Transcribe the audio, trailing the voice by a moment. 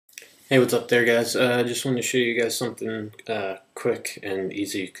Hey, what's up there, guys? Just wanted to show you guys something quick and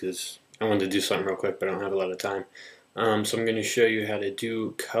easy because I wanted to do something real quick, but I don't have a lot of time. So I'm going to show you how to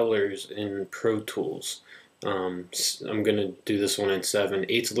do colors in Pro Tools. I'm going to do this one in 7.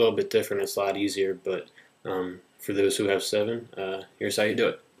 8's a little bit different. It's a lot easier, but for those who have 7, here's how you do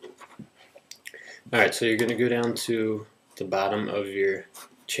it. Alright, so you're going to go down to the bottom of your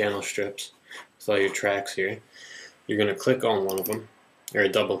channel strips with all your tracks here. You're going to click on one of them, or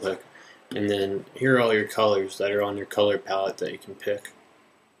double click. And then here are all your colors that are on your color palette that you can pick.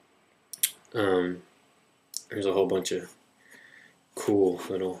 There's a whole bunch of cool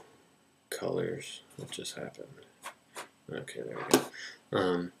little colors that just happened. Okay, there we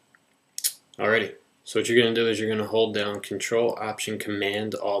go. Alrighty, so what you're going to do is you're going to hold down Control, Option,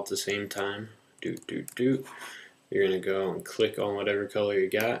 Command all at the same time. You're going to go and click on whatever color you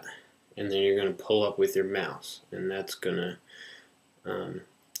got, and then you're going to pull up with your mouse, and that's going to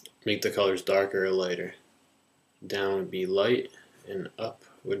make the colors darker or lighter. Down would be light and up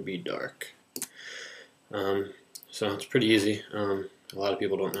would be dark. So it's pretty easy. A lot of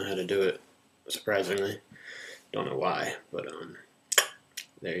people don't know how to do it, surprisingly. Don't know why, but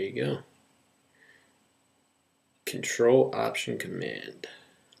there you go. Control, Option, Command.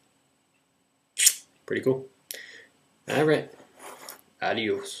 Pretty cool. Alright.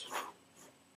 Adios.